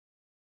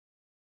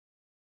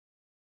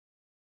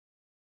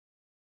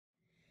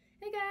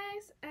Hey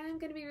guys, I'm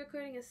going to be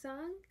recording a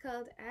song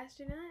called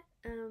Astronaut.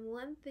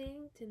 One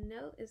thing to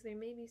note is there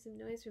may be some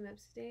noise from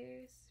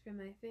upstairs from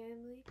my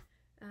family.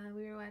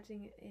 We were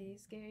watching a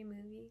scary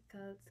movie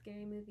called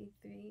Scary Movie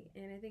 3,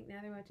 and I think now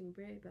they're watching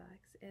Bird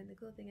Box. And the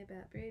cool thing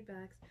about Bird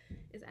Box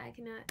is I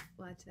cannot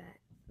watch that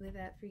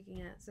without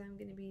freaking out, so I'm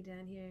going to be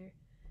down here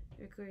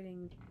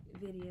recording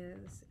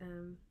videos.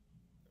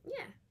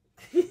 Yeah.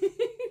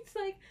 It's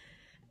like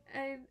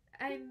I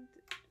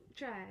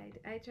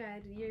I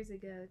tried years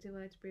ago to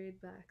watch Bird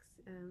Box.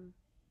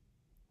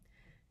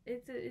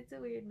 It's a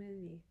weird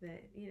movie,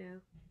 but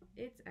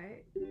it's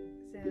art.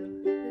 So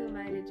who am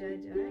I to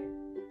judge art?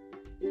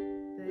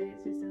 But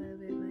it's just a little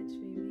bit much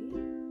for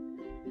me,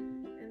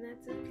 and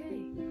that's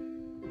okay.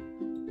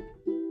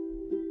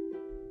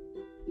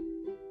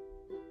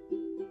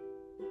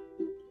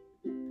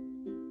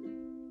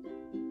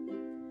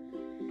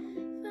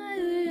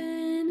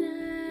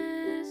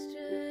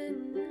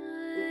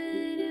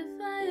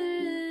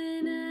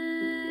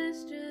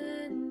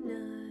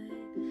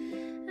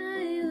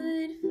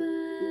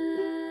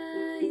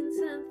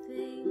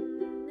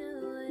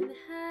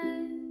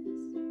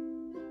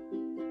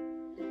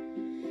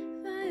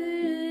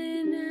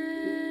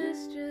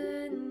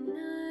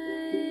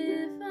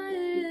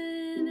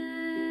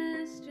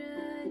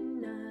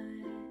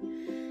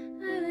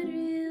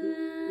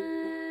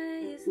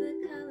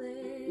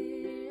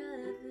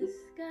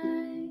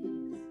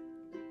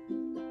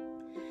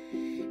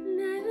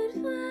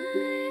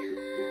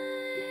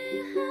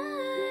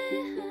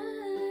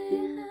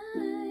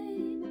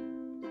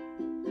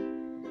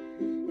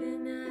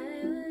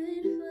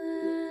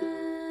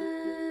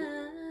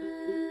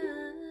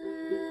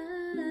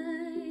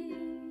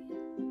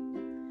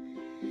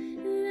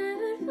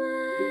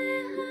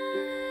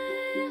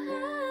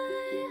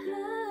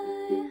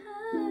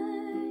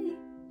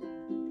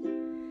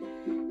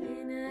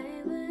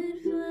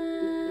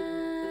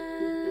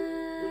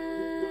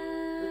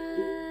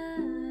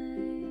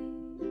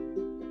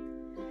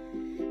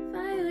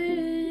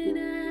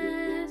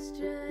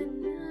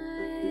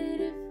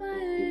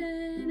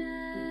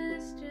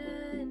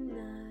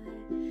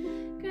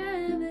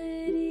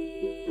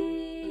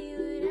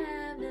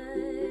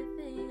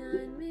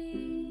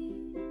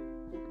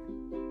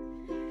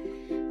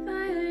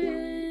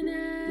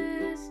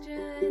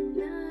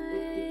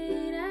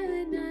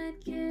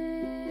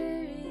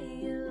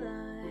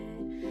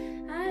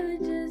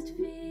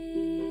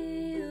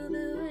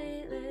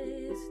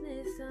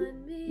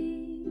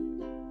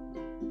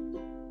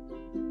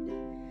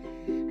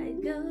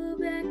 Go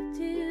back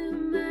to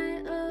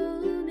my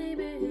old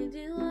neighborhood,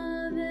 do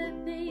all the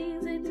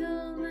things I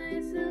told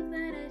myself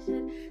that I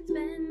should.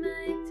 Spend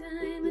my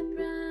time with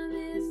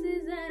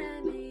promises that I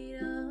made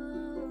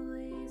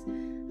always,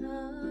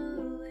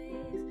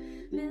 always.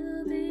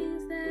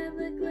 Buildings that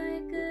look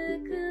like a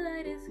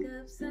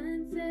kaleidoscope,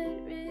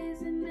 sunset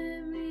rays and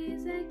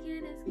memories I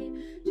can't escape.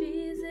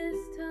 Trees as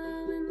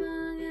tall and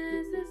long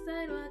as the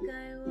sidewalk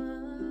I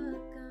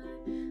walk on,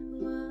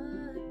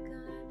 walk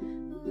on,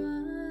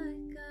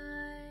 walk on.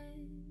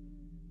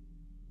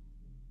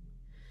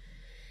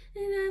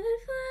 And I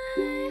would fly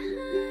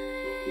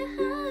high,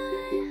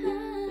 high,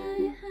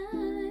 high,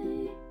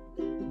 high.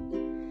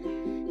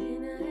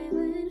 And I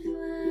would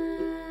fly.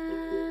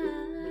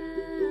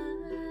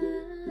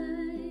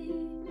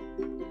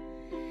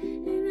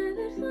 And I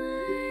would fly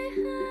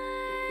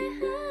high,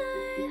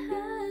 high,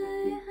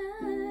 high,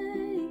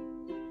 high.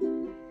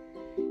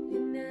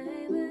 And I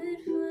would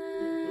fly.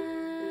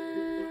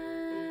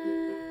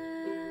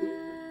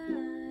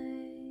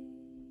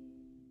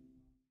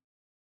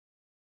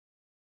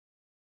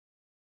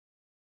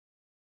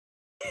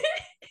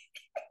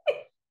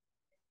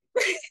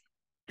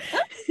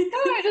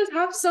 Oh, I just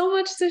have so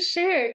much to share.